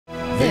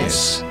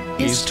This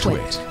is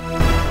TWiT.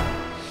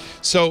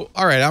 So,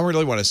 all right, I don't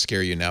really want to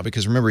scare you now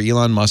because remember,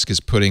 Elon Musk is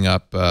putting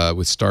up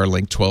with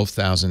Starlink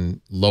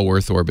 12,000 low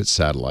Earth orbit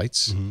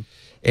satellites.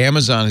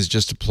 Amazon has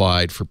just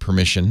applied for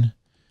permission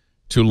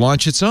to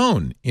launch its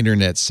own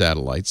internet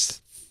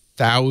satellites,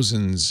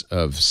 thousands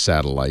of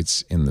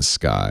satellites in the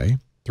sky,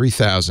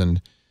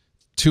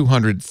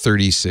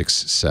 3,236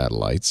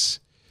 satellites.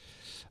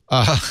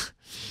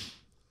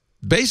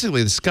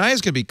 Basically, the sky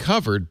is going to be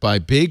covered by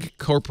big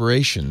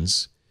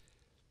corporations.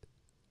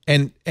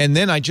 And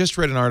then I just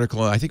read an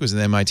article, I think it was in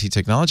the MIT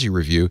Technology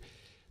Review,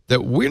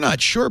 that we're not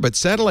sure, but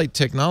satellite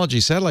technology,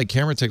 satellite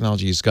camera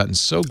technology has gotten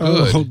so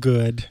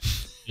good.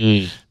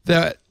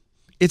 That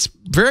it's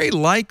very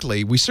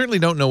likely, we certainly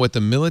don't know what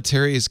the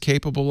military is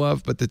capable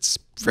of, but it's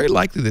very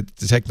likely that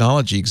the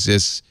technology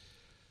exists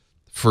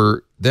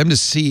for them to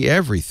see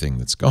everything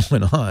that's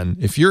going on.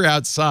 If you're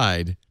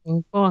outside,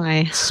 oh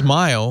boy,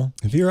 smile.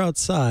 If you're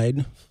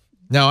outside.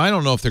 Now, I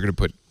don't know if they're going to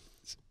put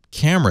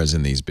cameras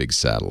in these big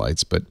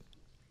satellites, but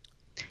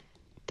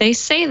they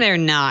say they're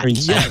not.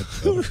 Yeah,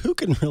 who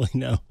can really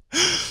know?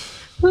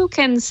 Who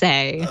can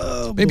say?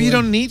 Oh, maybe you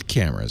don't need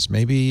cameras.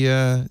 Maybe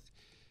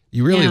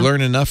you really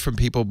learn enough from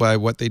people by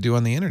what they do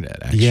on the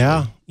internet, actually.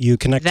 Yeah, you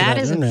connect to that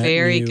is internet. A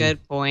very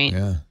good point.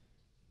 Yeah.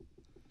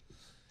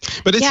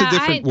 But it's a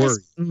different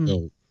worry.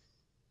 So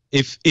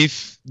if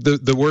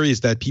the worry is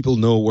that people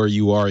know where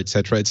you are,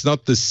 etc., it's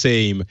not the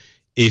same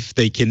if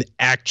they can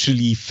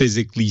actually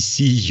physically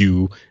see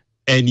you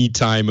any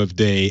time of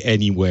day,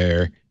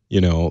 anywhere. You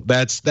know,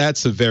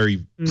 that's a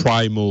very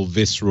primal,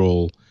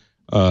 visceral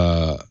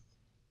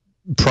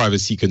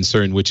privacy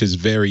concern, which is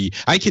very,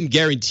 I can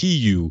guarantee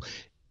you,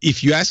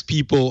 if you ask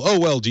people, oh,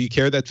 well, do you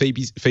care that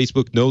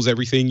Facebook knows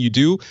everything you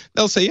do?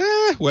 They'll say,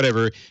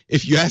 whatever.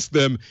 If you ask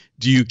them,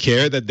 do you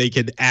care that they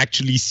can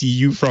actually see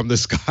you from the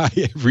sky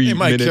every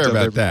minute of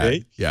every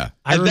day? Yeah.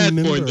 At that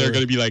point, they're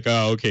going to be like,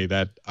 oh, okay,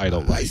 that I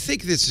don't like. I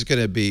think this is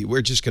going to be,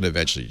 we're just going to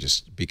eventually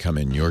just become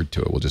inured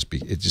to it.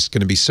 It's just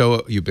going to be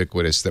so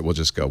ubiquitous that we'll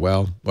just go,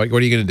 well, what are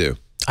you going to do?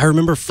 I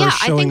remember first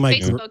showing my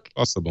Facebook,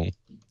 possible.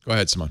 Go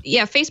ahead, Simone.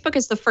 Yeah, Facebook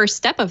is the first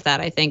step of that,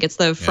 I think. It's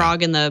the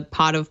frog in the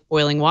pot of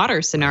boiling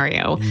water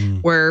scenario.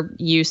 We're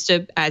used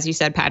to, as you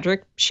said,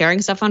 Patrick, sharing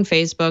stuff on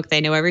Facebook.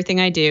 They know everything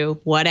I do,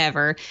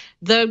 whatever.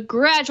 The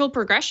gradual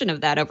progression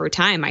of that over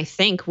time, I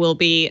think, will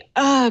be,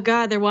 oh,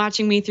 God, they're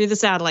watching me through the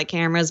satellite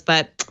cameras,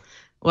 but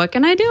what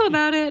can I do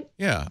about it?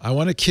 Yeah, I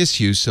want to kiss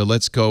you, so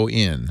let's go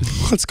in.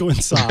 Let's go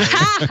inside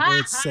where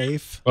it's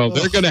safe. Well,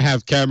 they're going to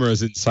have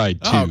cameras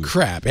inside, too. Oh,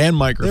 crap, and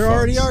microphones. There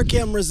already are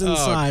cameras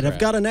inside. Oh, I've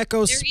got an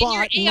Echo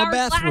Spot in my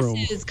bathroom.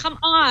 Glasses. Come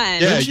on.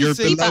 Yeah, your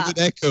beloved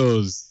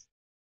Echoes.